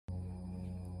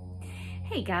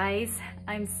Hey guys,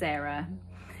 I'm Sarah,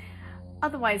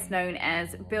 otherwise known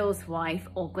as Bill's wife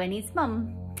or Gwenny's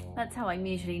mum. That's how I'm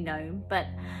usually known, but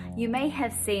you may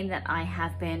have seen that I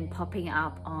have been popping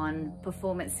up on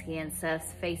Performance Ski and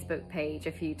Surf's Facebook page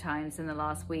a few times in the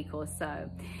last week or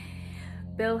so.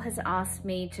 Bill has asked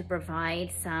me to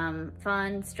provide some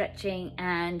fun stretching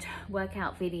and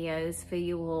workout videos for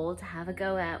you all to have a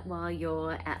go at while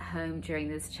you're at home during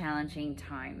this challenging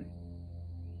time.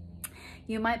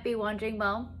 You might be wondering,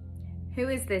 well, who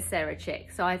is this Sarah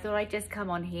chick? So I thought I'd just come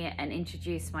on here and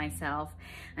introduce myself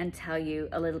and tell you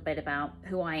a little bit about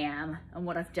who I am and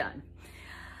what I've done.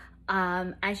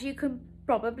 As you can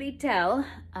probably tell,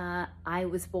 I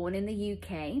was born in the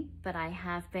UK, but I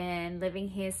have been living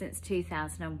here since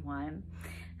 2001.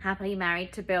 Happily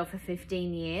married to Bill for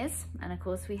 15 years. And of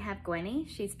course we have Gwenny,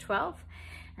 she's 12,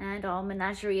 and our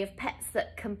menagerie of pets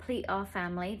that complete our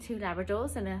family, 2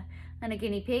 labradors and a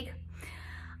guinea pig.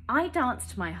 I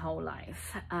danced my whole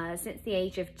life. Since the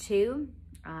age of 2,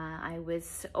 I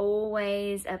was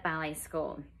always at ballet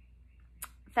school.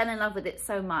 Fell in love with it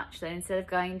so much that instead of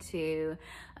going to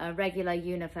a regular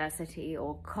university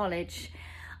or college,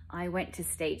 I went to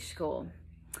stage school.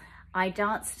 I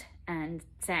danced and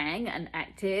sang and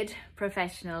acted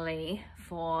professionally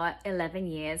for 11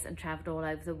 years and traveled all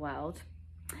over the world.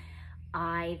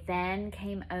 I then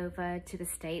came over to the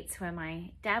States where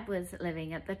my dad was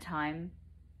living at the time,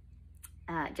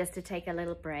 just to take a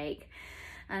little break,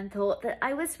 and thought that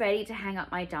I was ready to hang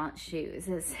up my dance shoes.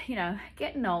 As you know,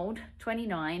 getting old,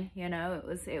 29, you know,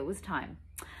 it was time.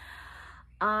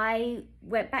 I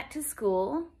went back to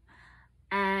school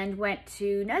and went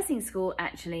to nursing school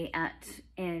actually at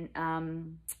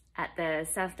the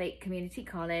South Lake Community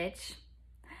College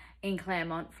in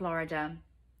Claremont, Florida,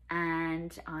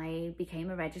 and I became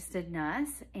a registered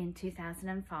nurse in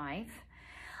 2005.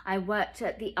 I worked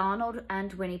at the Arnold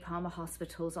and Winnie Palmer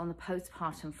hospitals on the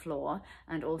postpartum floor,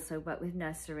 and also worked with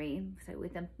nursery, so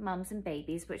with the mums and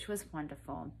babies, which was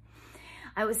wonderful.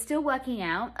 I was still working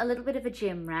out, a little bit of a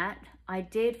gym rat. I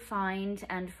did find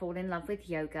and fall in love with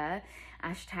yoga.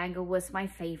 Ashtanga was my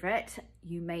favorite.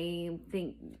 You may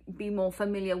be more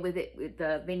familiar with it with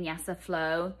the vinyasa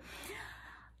flow.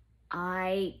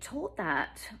 I taught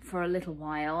that for a little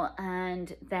while,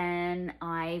 and then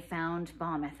I found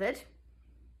bar method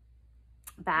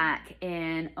back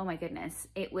in, oh my goodness,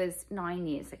 it was 9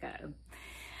 years ago.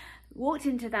 Walked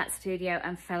into that studio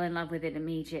and fell in love with it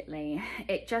immediately.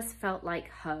 It just felt like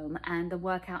home, and the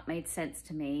workout made sense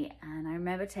to me. And I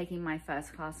remember taking my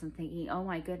first class and thinking, oh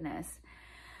my goodness,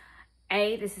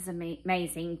 A, this is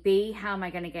amazing. B, how am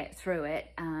I going to get through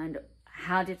it? And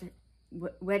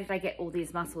where did I get all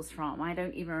these muscles from? I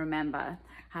don't even remember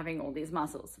having all these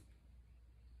muscles.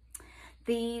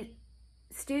 The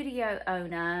studio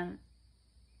owner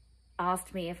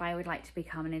asked me if I would like to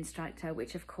become an instructor,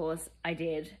 which of course I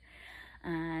did.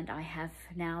 And I have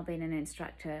now been an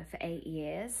instructor for 8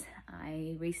 years.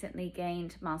 I recently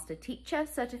gained Master Teacher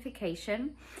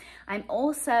certification. I'm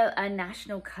also a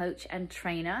national coach and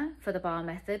trainer for the Bar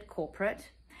Method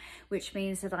Corporate, which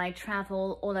means that I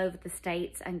travel all over the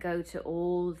States and go to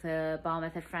all the Bar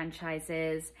Method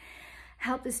franchises,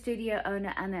 help the studio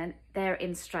owner and their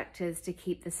instructors to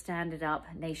keep the standard up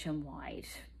nationwide.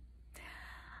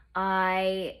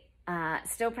 I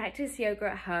still practice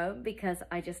yoga at home because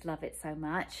I just love it so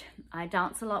much. I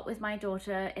dance a lot with my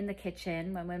daughter in the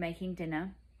kitchen when we're making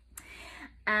dinner.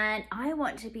 And I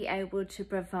want to be able to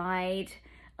provide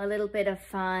a little bit of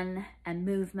fun and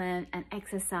movement and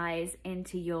exercise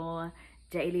into your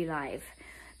daily life.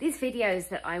 These videos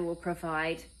that I will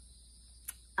provide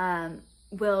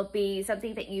will be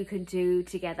something that you can do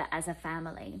together as a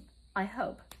family, I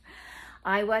hope.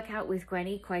 I work out with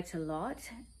Gwenny quite a lot.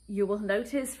 You will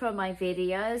notice from my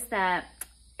videos that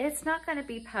it's not going to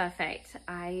be perfect.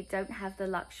 I don't have the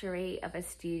luxury of a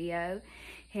studio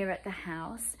here at the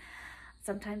house.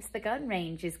 Sometimes the gun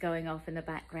range is going off in the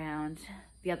background.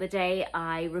 The other day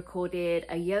I recorded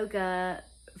a yoga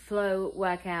flow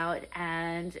workout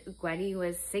and Gwenny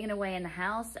was singing away in the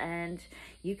house, and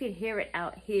you could hear it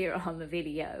out here on the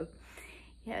video.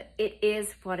 Yeah, it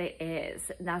is what it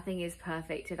is. Nothing is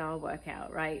perfect in our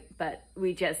workout, right? But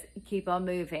we just keep on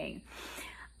moving.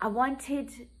 I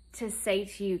wanted to say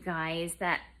to you guys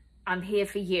that I'm here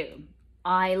for you.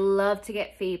 I love to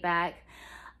get feedback.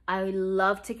 I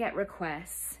love to get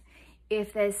requests.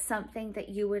 If there's something that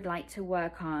you would like to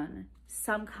work on,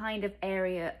 some kind of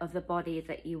area of the body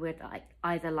that you would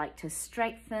either like to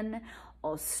strengthen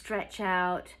or stretch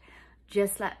out,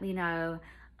 just let me know.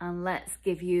 And let's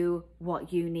give you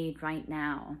what you need right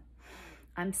now.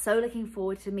 I'm so looking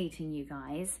forward to meeting you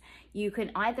guys. You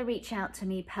can either reach out to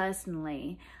me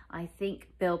personally. I think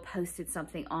Bill posted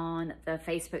something on the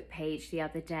Facebook page the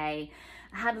other day.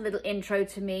 I had a little intro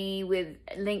to me with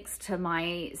links to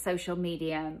my social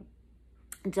media.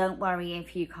 Don't worry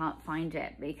if you can't find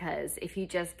it, because if you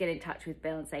just get in touch with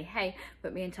Bill and say, hey,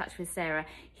 put me in touch with Sarah,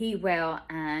 he will,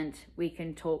 and we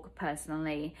can talk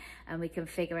personally and we can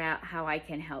figure out how I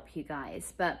can help you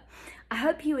guys. But I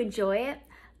hope you enjoy it.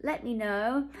 Let me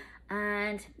know.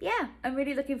 And yeah, I'm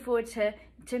really looking forward to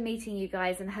meeting you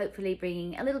guys and hopefully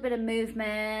bringing a little bit of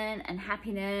movement and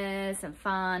happiness and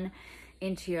fun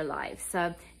into your life.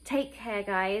 So take care,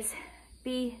 guys.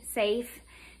 Be safe,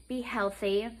 be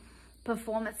healthy.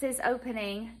 Performance is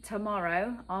opening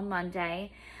tomorrow on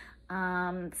Monday.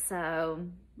 So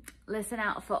listen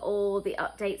out for all the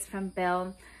updates from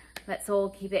Bill. Let's all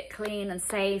keep it clean and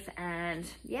safe, and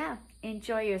yeah,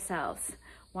 enjoy yourselves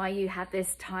while you have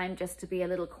this time just to be a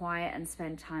little quiet and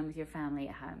spend time with your family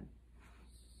at home.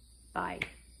 Bye.